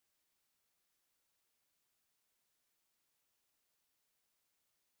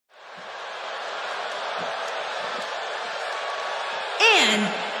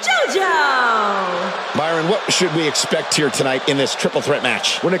JoJo! Byron, what should we expect here tonight in this triple threat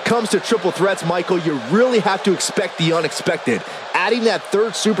match? When it comes to triple threats, Michael, you really have to expect the unexpected. Adding that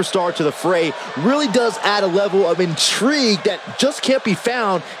third superstar to the fray really does add a level of intrigue that just can't be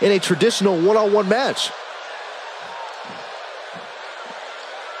found in a traditional one-on-one match.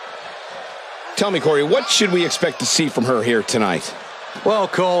 Tell me, Corey, what should we expect to see from her here tonight? Well,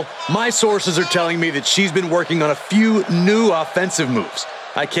 Cole, my sources are telling me that she's been working on a few new offensive moves.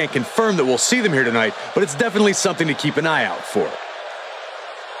 I can't confirm that we'll see them here tonight, but it's definitely something to keep an eye out for.